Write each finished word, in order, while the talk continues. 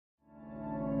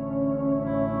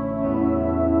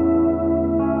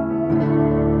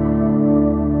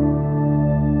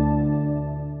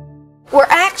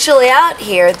actually out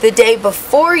here the day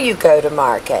before you go to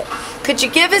market. Could you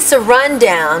give us a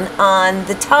rundown on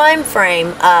the time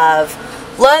frame of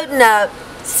loading up,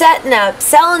 setting up,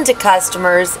 selling to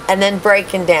customers, and then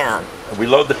breaking down? We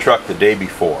load the truck the day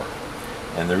before,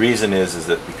 and the reason is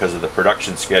that because of the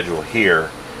production schedule here,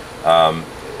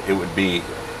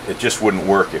 it just wouldn't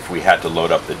work if we had to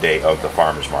load up the day of the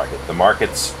farmers market. The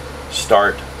markets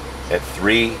start at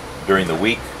 3 during the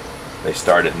week. They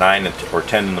start at 9 or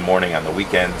 10 in the morning on the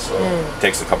weekends. It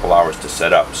takes a couple hours to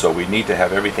set up, so we need to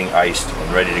have everything iced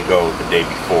and ready to go the day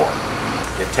before.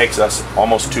 It takes us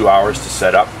almost 2 hours to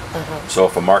set up. So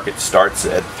if a market starts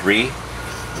at 3,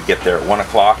 we get there at 1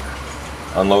 o'clock,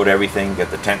 unload everything,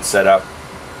 get the tent set up.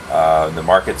 The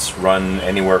markets run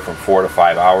anywhere from 4 to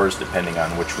 5 hours depending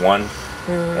on which one.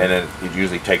 And it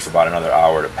usually takes about another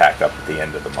hour to pack up at the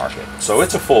end of the market. So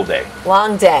it's a full day.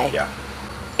 Long day. Yeah.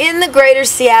 In the greater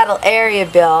Seattle area,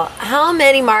 Bill, how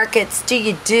many markets do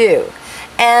you do?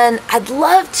 And I'd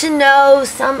love to know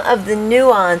some of the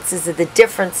nuances of the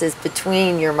differences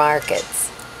between your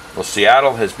markets. Well,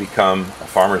 Seattle has become a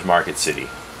farmers market city.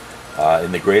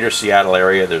 In the greater Seattle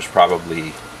area, there's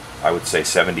probably, I would say,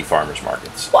 70 farmers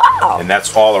markets. Wow. And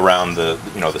that's all around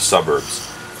the suburbs.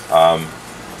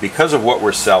 Because of what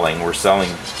we're selling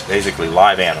basically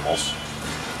live animals.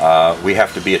 We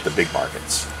have to be at the big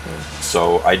markets.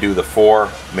 So I do the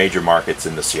 4 major markets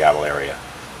in the Seattle area.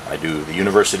 I do the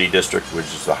University District, which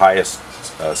is the highest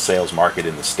sales market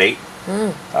in the state.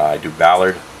 I do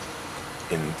Ballard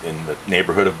in the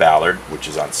neighborhood of Ballard, which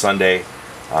is on Sunday.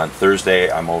 On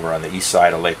Thursday, I'm over on the east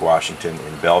side of Lake Washington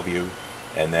in Bellevue.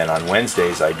 And then on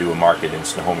Wednesdays, I do a market in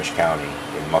Snohomish County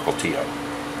in Mukilteo.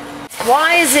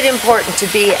 Why is it important to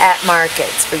be at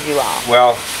markets for you all?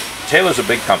 Well, Taylor's a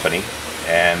big company,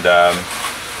 and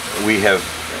we have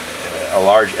a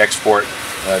large export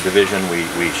division.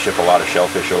 We ship a lot of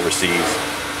shellfish overseas,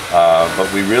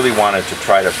 but we really wanted to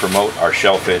try to promote our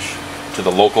shellfish to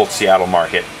the local Seattle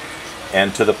market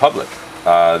and to the public.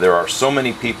 There are so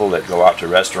many people that go out to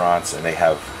restaurants and they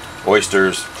have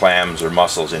oysters, clams, or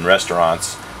mussels in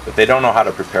restaurants, but they don't know how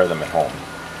to prepare them at home.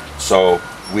 So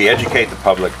we educate the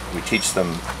public, we teach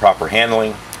them proper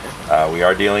handling. We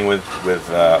are dealing with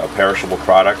a perishable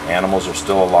product. Animals are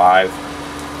still alive.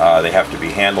 They have to be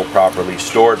handled properly,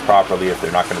 stored properly if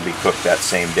they're not going to be cooked that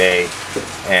same day.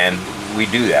 And we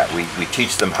do that. We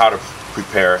teach them how to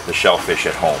prepare the shellfish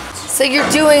at home. So you're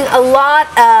doing a lot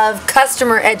of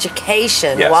customer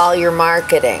education while you're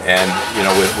marketing. And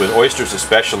with oysters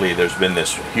especially, there's been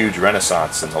this huge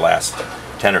renaissance in the last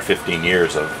 10 or 15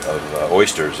 years of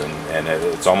oysters, and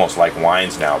it's almost like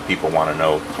wines now. People want to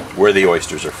know where the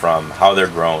oysters are from, how they're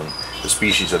grown, the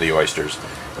species of the oysters.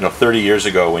 30 years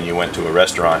ago when you went to a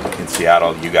restaurant in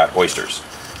Seattle, you got oysters,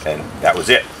 and that was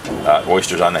it.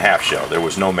 Oysters on the half shell. There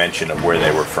was no mention of where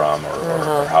they were from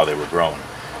or how they were grown.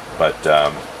 But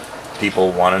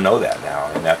people want to know that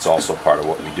now, and that's also part of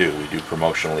what we do. We do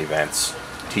promotional events,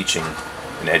 teaching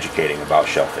and educating about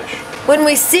shellfish. When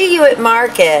we see you at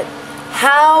market,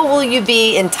 how will you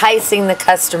be enticing the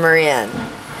customer in?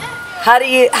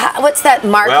 What's that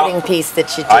marketing piece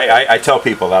that you do? I tell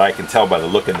people that I can tell by the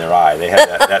look in their eye. They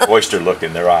have that oyster look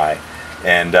in their eye.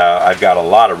 And I've got a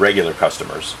lot of regular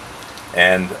customers.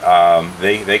 And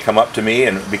they come up to me,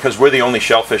 and because we're the only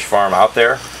shellfish farm out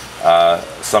there,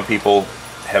 some people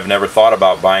have never thought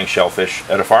about buying shellfish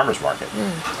at a farmer's market.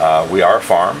 We are a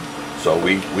farm, so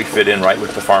we fit in right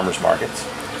with the farmer's markets.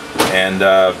 And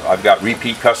I've got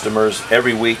repeat customers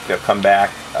every week that come back.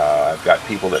 I've got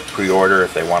people that pre-order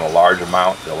if they want a large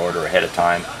amount. They'll order ahead of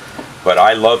time. But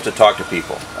I love to talk to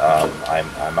people.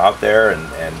 I'm out there,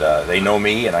 and they know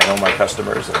me, and I know my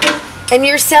customers. And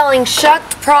you're selling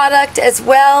shucked product as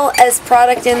well as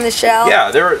product in the shell?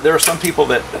 Yeah, there are some people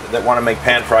that want to make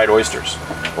pan-fried oysters,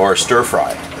 or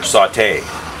stir-fry, or saute.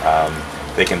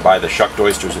 They can buy the shucked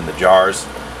oysters in the jars.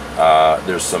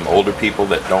 There's some older people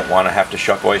that don't want to have to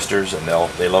shuck oysters, and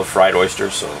they love fried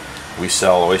oysters, so we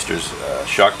sell oysters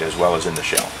shucked as well as in the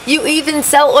shell. You even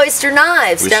sell oyster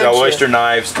knives, don't you? We sell oyster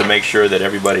knives to make sure that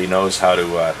everybody knows how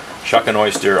to shuck an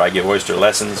oyster. I give oyster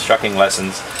lessons, shucking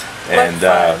lessons, and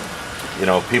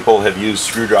people have used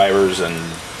screwdrivers and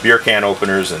beer can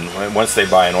openers, and once they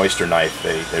buy an oyster knife,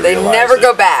 they realize never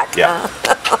go back. Yeah.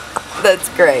 That's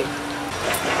great.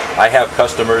 I have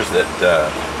customers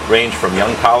that range from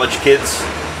young college kids.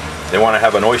 They want to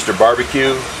have an oyster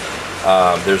barbecue.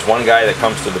 There's one guy that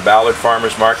comes to the Ballard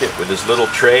Farmers Market with his little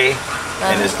tray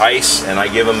and his ice, and I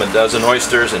give him a dozen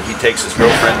oysters, and he takes his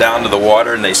girlfriend down to the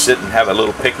water, and they sit and have a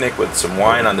little picnic with some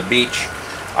wine on the beach.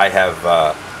 I have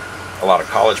a lot of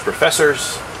college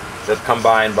professors that come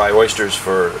by and buy oysters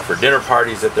for dinner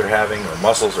parties that they're having, or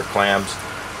mussels or clams.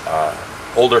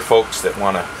 older folks that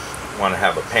want to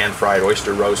have a pan-fried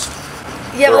oyster roast.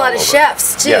 You have a lot of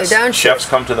chefs too, yes, don't you? Chefs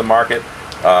come to the market.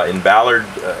 In Ballard,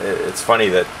 it's funny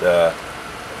that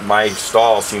my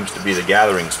stall seems to be the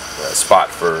gathering spot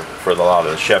for a lot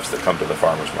of the chefs that come to the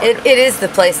farmers market. It is the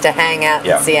place to hang out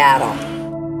in Seattle.